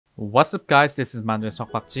What's up guys, this is Mandarin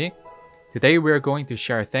Sokpakji. Today we are going to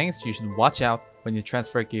share things you should watch out when you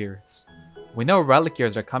transfer gears. We know Relic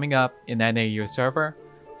gears are coming up in NAU server,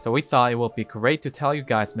 so we thought it would be great to tell you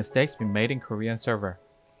guys mistakes we made in Korean server.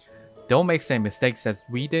 Don't make same mistakes as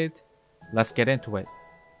we did. Let's get into it.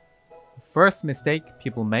 The first mistake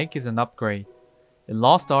people make is an upgrade. In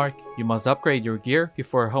Lost Ark, you must upgrade your gear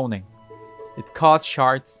before honing. It costs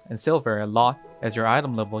shards and silver a lot as your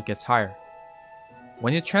item level gets higher.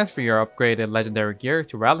 When you transfer your upgraded legendary gear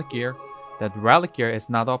to Relic gear, that Relic gear is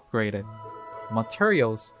not upgraded.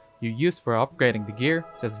 Materials you use for upgrading the gear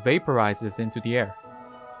just vaporizes into the air.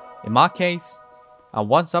 In my case, I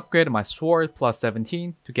once upgraded my sword plus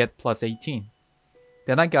 17 to get plus 18.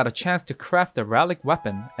 Then I got a chance to craft a Relic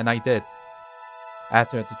weapon and I did.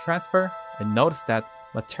 After the transfer, I noticed that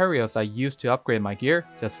materials I used to upgrade my gear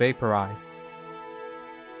just vaporized.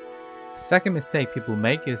 Second mistake people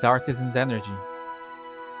make is Artisan's energy.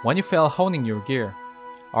 When you fail honing your gear,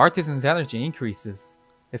 Artisan's energy increases.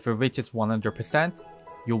 If it reaches 100%,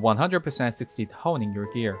 you'll 100% succeed honing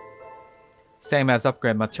your gear. Same as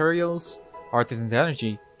upgrade materials, Artisan's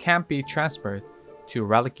energy can't be transferred to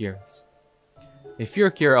Relic gears. If your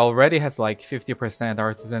gear already has like 50%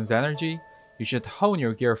 Artisan's energy, you should hone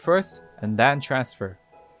your gear first and then transfer.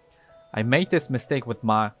 I made this mistake with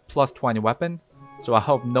my plus 20 weapon, so I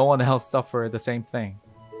hope no one else suffered the same thing.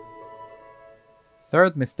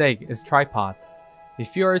 Third mistake is tripod.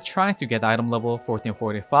 If you are trying to get item level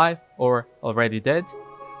 1445 or already did,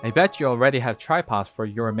 I bet you already have tripod for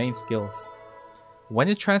your main skills. When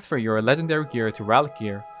you transfer your legendary gear to Relic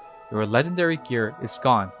gear, your legendary gear is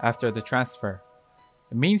gone after the transfer.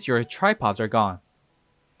 It means your tripods are gone.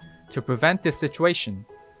 To prevent this situation,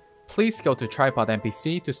 please go to tripod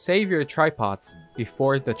NPC to save your tripods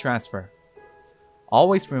before the transfer.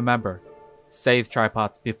 Always remember, save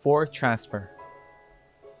tripods before transfer.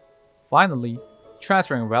 Finally,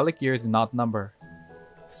 transferring Relic gears in odd number.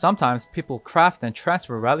 Sometimes people craft and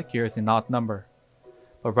transfer Relic gears in odd number.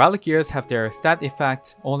 But Relic gears have their set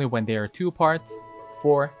effect only when they are 2 parts,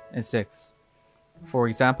 4, and 6. For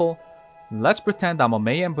example, let's pretend I'm a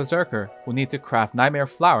Mayan Berserker who need to craft Nightmare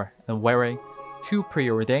Flower and wearing 2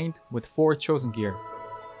 preordained with 4 chosen gear.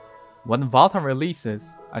 When Valtan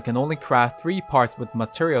releases, I can only craft 3 parts with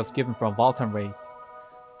materials given from Valtan raid.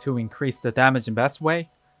 To increase the damage in best way,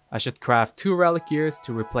 I should craft 2 Relic gears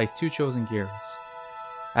to replace 2 chosen gears.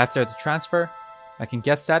 After the transfer, I can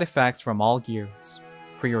get set effects from all gears,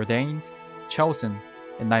 preordained, chosen,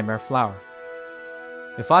 and Nightmare Flower.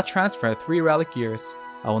 If I transfer 3 Relic gears,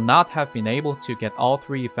 I will not have been able to get all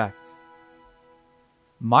 3 effects.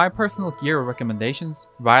 My personal gear recommendations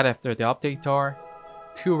right after the update are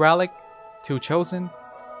 2 Relic, 2 chosen,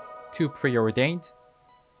 2 preordained,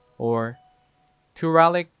 or 2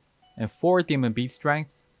 Relic and 4 Demon Beast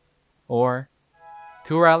Strength, or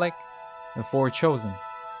 2 Relic and 4 chosen.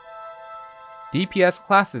 DPS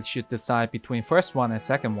classes should decide between first one and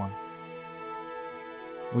second one.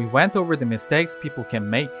 We went over the mistakes people can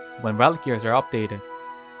make when Relic gears are updated.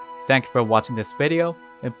 Thank you for watching this video,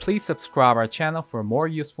 and please subscribe our channel for more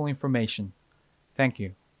useful information. Thank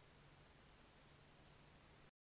you.